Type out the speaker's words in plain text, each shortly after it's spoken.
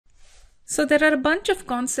So there are a bunch of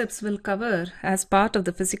concepts we'll cover as part of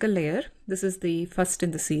the physical layer. This is the first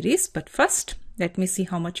in the series, but first let me see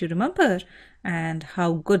how much you remember and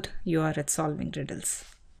how good you are at solving riddles.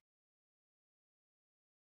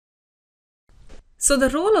 So the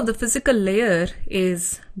role of the physical layer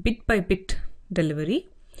is bit by bit delivery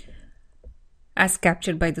as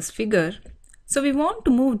captured by this figure. So we want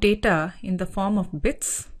to move data in the form of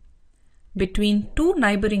bits between two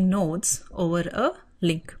neighboring nodes over a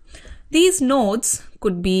link. These nodes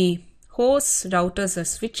could be hosts, routers, or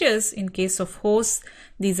switches. In case of hosts,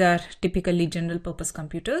 these are typically general purpose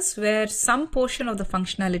computers where some portion of the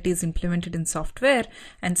functionality is implemented in software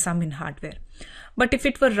and some in hardware. But if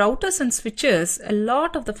it were routers and switches, a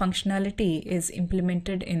lot of the functionality is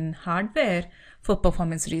implemented in hardware for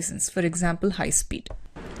performance reasons, for example, high speed.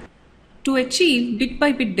 To achieve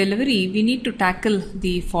bit-by-bit delivery, we need to tackle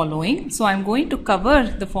the following. So I'm going to cover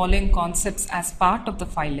the following concepts as part of the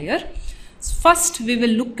file layer. So first, we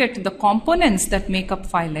will look at the components that make up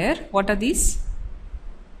file layer. What are these?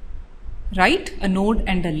 Right, a node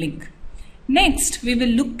and a link. Next, we will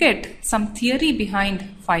look at some theory behind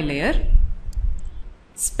file layer.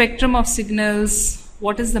 Spectrum of signals,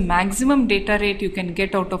 what is the maximum data rate you can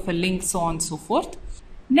get out of a link, so on and so forth.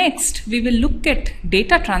 Next, we will look at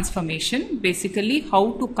data transformation, basically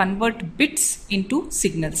how to convert bits into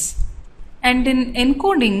signals. And in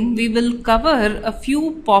encoding, we will cover a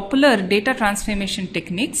few popular data transformation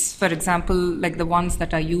techniques, for example, like the ones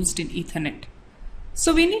that are used in Ethernet.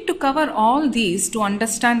 So we need to cover all these to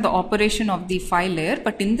understand the operation of the file layer,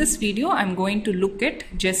 but in this video, I'm going to look at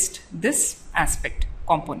just this aspect,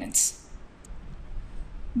 components.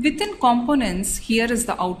 Within components, here is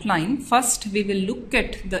the outline. First, we will look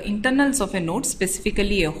at the internals of a node,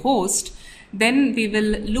 specifically a host. Then we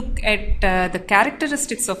will look at the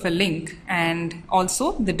characteristics of a link and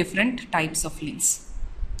also the different types of links.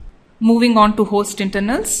 Moving on to host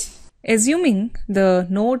internals. Assuming the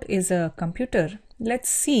node is a computer, let's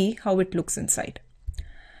see how it looks inside.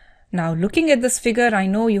 Now, looking at this figure, I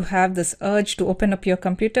know you have this urge to open up your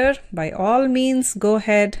computer. By all means, go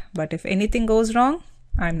ahead. But if anything goes wrong,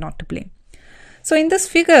 I'm not to blame. So in this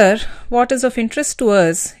figure, what is of interest to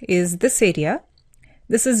us is this area.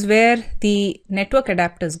 This is where the network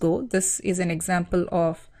adapters go. This is an example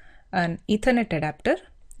of an Ethernet adapter,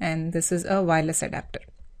 and this is a wireless adapter.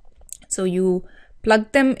 So you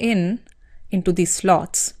plug them into these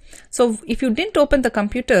slots. So if you didn't open the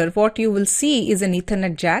computer, what you will see is an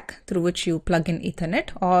Ethernet jack through which you plug in Ethernet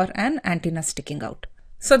or an antenna sticking out.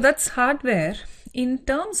 So that's hardware. In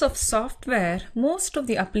terms of software, most of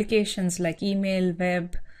the applications like email,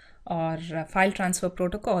 web, or file transfer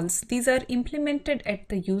protocols, these are implemented at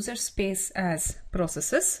the user space as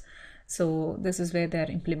processes. So this is where they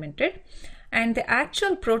are implemented. And the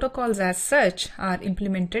actual protocols as such are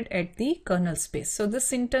implemented at the kernel space. So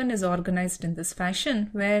this in turn is organized in this fashion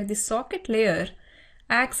where the socket layer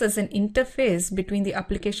acts as an interface between the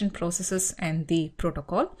application processes and the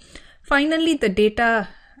protocol. Finally, the data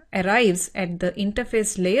arrives at the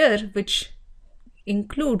interface layer, which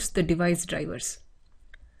includes the device drivers.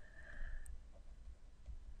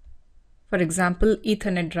 For example,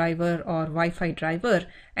 Ethernet driver or Wi-Fi driver,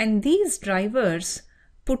 and these drivers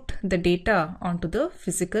put the data onto the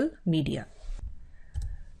physical media.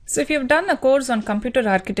 So if you've done a course on computer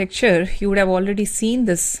architecture, you would have already seen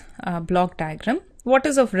this block diagram. What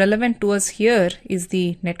is of relevant to us here is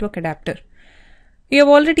the network adapter. We have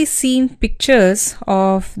already seen pictures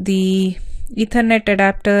of the Ethernet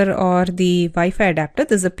adapter or the Wi-Fi adapter.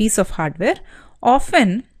 This is a piece of hardware.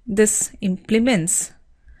 Often this implements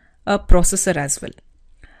a processor as well.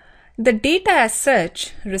 The data as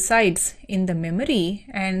such resides in the memory,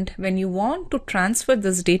 and when you want to transfer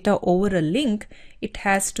this data over a link, it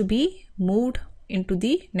has to be moved into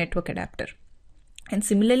the network adapter. And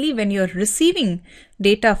similarly, when you're receiving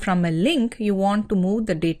data from a link, you want to move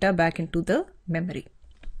the data back into the memory.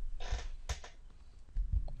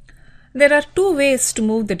 There are two ways to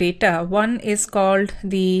move the data. One is called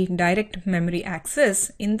the direct memory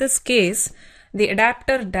access. In this case, the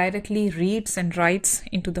adapter directly reads and writes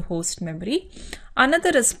into the host memory.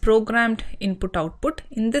 Another is programmed input-output.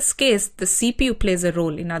 In this case, the CPU plays a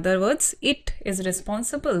role. In other words, it is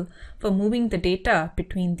responsible for moving the data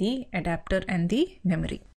between the adapter and the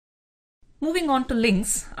memory. Moving on to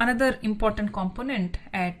links, another important component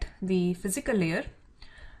at the physical layer.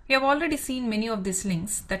 We have already seen many of these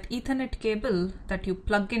links. That Ethernet cable that you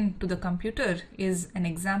plug into the computer is an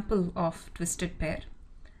example of twisted pair.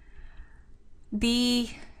 The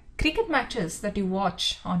cricket matches that you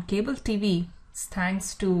watch on cable TV is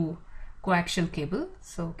thanks to coaxial cable.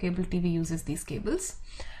 So cable TV uses these cables.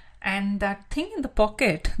 and that thing in the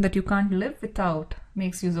pocket that you can't live without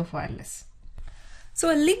makes use of wireless.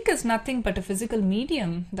 So a link is nothing but a physical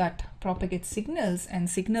medium that propagates signals, and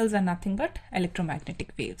signals are nothing but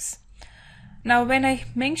electromagnetic waves. Now, when I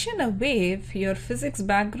mention a wave, your physics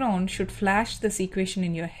background should flash this equation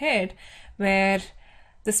in your head, where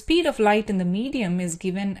the speed of light in the medium is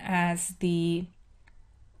given as the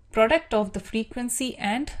product of the frequency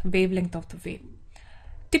and wavelength of the wave.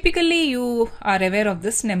 Typically, you are aware of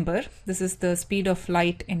this number. This is the speed of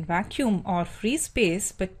light in vacuum or free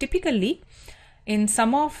space, but typically in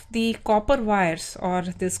some of the copper wires or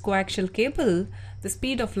this coaxial cable, the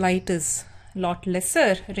speed of light is lot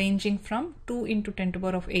lesser, ranging from 2 into 10 to the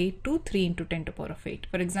power of 8 to 3 into 10 to the power of 8.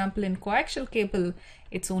 For example, in coaxial cable,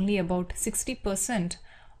 it's only about 60%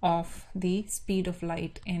 of the speed of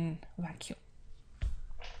light in vacuum.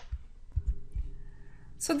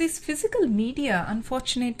 So these physical media,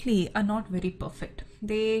 unfortunately, are not very perfect.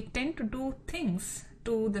 They tend to do things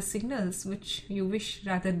to the signals which you wish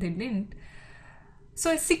rather they didn't.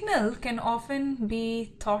 So a signal can often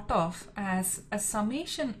be thought of as a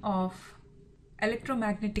summation of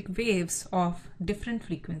electromagnetic waves of different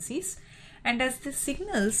frequencies, and as the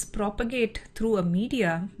signals propagate through a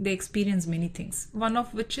media, they experience many things, one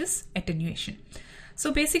of which is attenuation.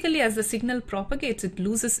 So basically, as the signal propagates, it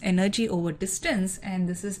loses energy over distance, and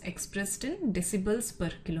this is expressed in decibels per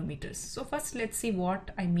kilometers. So first, let's see what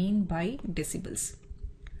I mean by decibels.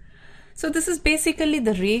 So this is basically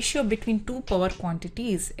the ratio between two power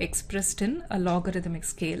quantities expressed in a logarithmic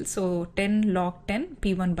scale. So 10 log 10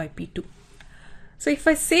 P1 by P2. So if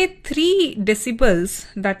I say 3 decibels,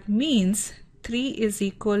 that means 3 is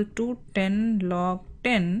equal to 10 log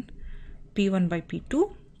 10 P1 by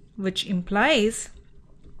P2, which implies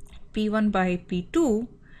P1 by P2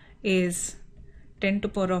 is 10 to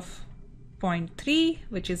the power of 0.3,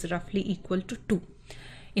 which is roughly equal to 2.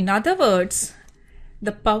 In other words,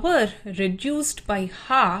 the power reduced by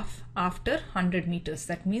half after 100 meters.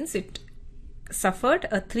 That means it suffered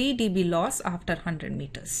a 3 dB loss after 100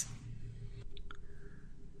 meters.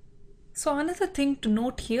 So another thing to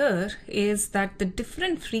note here is that the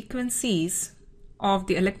different frequencies of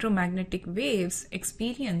the electromagnetic waves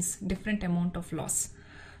experience different amount of loss.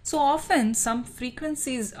 So often some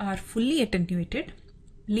frequencies are fully attenuated,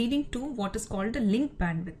 leading to what is called a link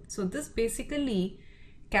bandwidth. So this basically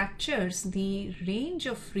captures the range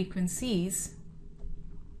of frequencies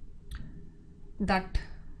that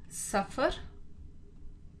suffer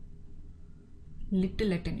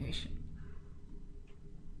little attenuation.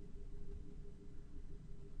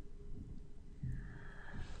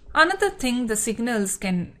 Another thing the signals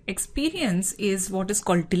can experience is what is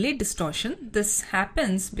called delay distortion. This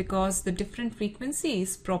happens because the different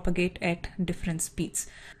frequencies propagate at different speeds.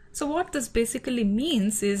 So what this basically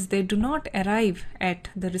means is they do not arrive at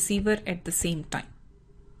the receiver at the same time.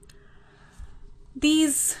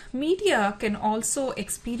 These media can also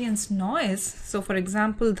experience noise. So for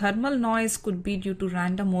example, thermal noise could be due to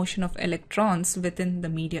random motion of electrons within the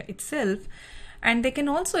media itself. And they can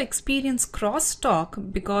also experience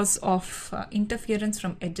crosstalk because of interference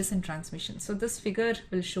from adjacent transmission. So this figure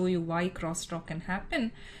will show you why crosstalk can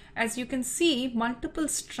happen. As you can see, multiple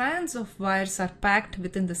strands of wires are packed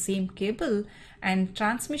within the same cable, and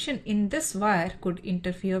transmission in this wire could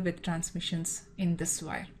interfere with transmissions in this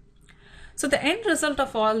wire. So the end result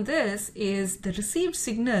of all this is the received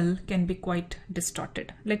signal can be quite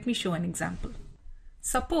distorted. Let me show an example.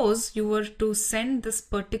 Suppose you were to send this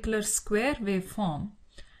particular square waveform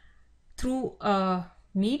through a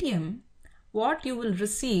medium, what you will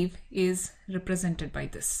receive is represented by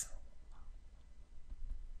this.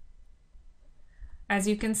 As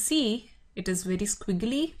you can see, it is very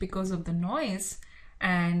squiggly because of the noise,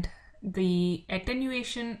 and the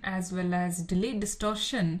attenuation as well as delay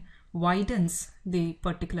distortion widens the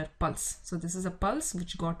particular pulse. So this is a pulse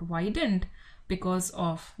which got widened because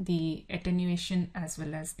of the attenuation as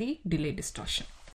well as the delay distortion.